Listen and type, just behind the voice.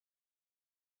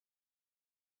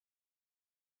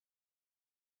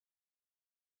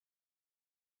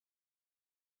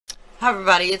Hi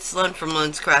everybody, it's Lyn from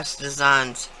Lyn's Crafts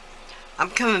Designs. I'm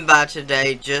coming by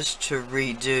today just to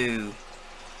redo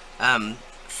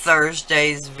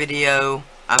Thursday's video.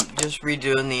 I'm just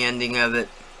redoing the ending of it.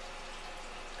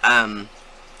 I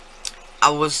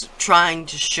was trying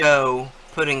to show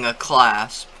putting a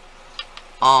clasp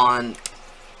on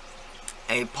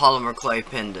a polymer clay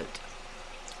pendant,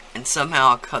 and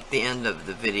somehow I cut the end of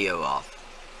the video off.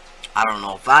 I don't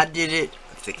know if I did it,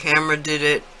 if the camera did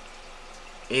it.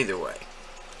 Either way.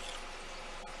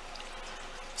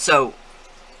 So,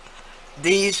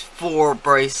 these four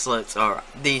bracelets, or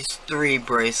these three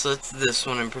bracelets, this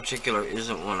one in particular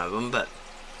isn't one of them, but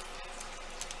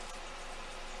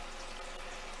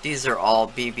these are all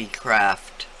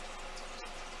BeeBeeCraft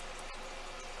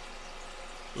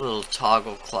little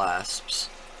toggle clasps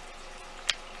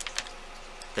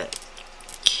that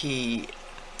key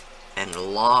and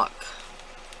lock.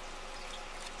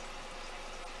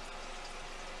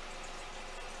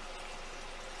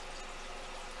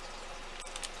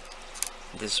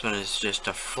 This one is just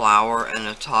a flower and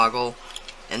a toggle,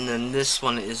 and then this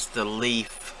one is the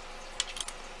leaf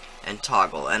and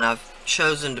toggle. And I've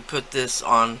chosen to put this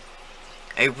on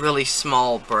a really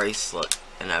small bracelet,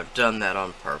 and I've done that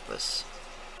on purpose.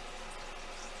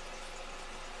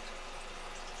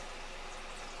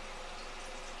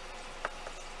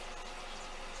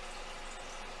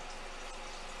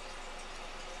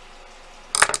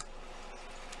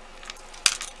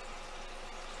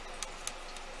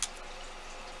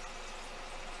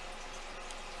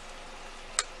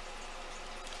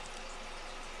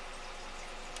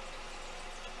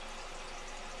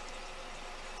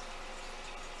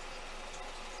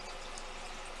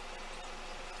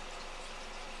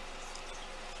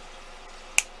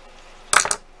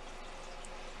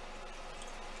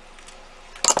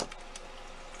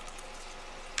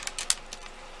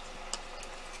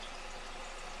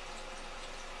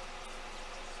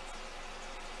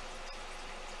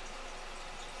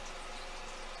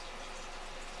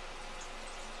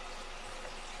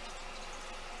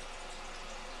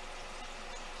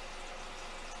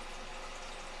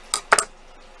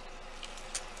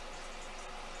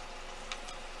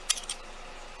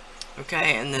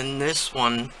 Okay, and then this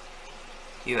one,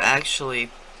 you actually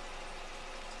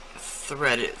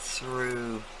thread it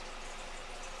through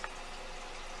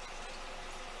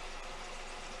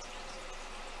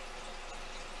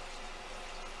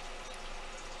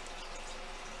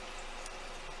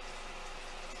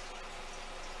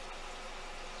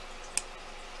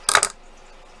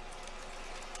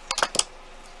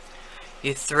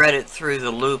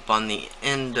the loop on the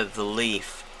end of the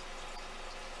leaf,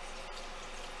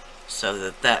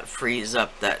 so that frees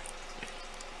up that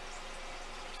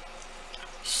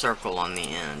circle on the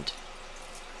end.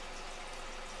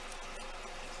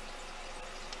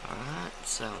 Alright,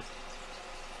 so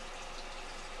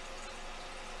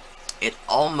it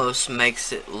almost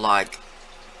makes it like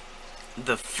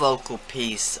the focal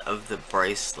piece of the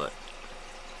bracelet.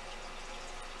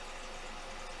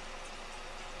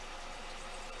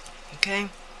 Okay,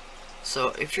 so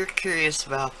if you're curious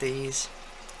about these,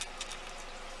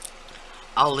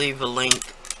 I'll leave a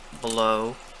link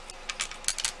below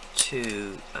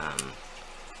to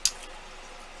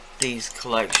these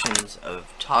collections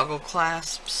of toggle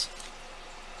clasps.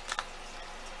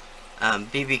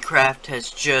 BeeBeeCraft has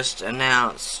just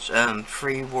announced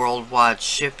free worldwide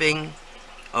shipping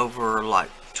over like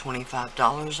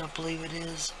 $25, I believe it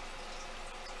is.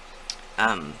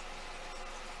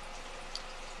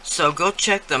 So go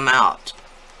check them out.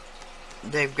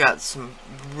 They've got some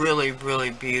really, really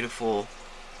beautiful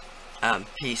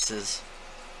pieces,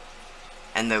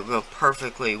 and they'll go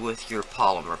perfectly with your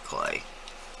polymer clay.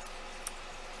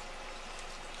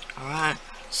 Alright,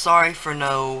 sorry for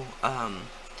no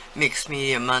Mixed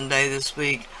Media Monday this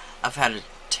week. I've had a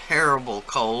terrible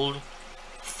cold,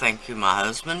 thank you my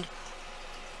husband,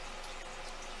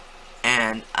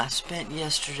 and I spent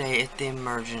yesterday at the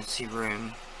emergency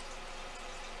room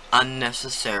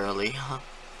unnecessarily.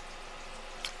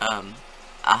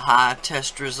 I high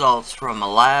test results from my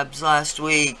labs last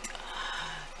week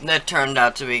that turned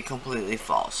out to be completely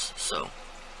false, so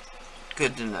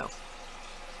good to know.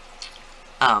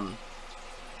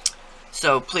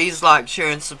 So please like, share,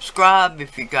 and subscribe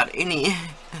if you got any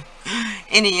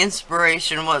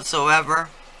inspiration whatsoever.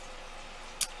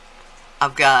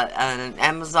 I've got an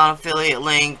Amazon affiliate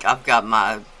link. I've got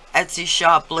my Etsy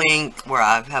shop link where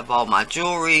I have all my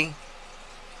jewelry.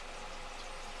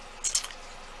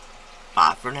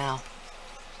 Bye for now.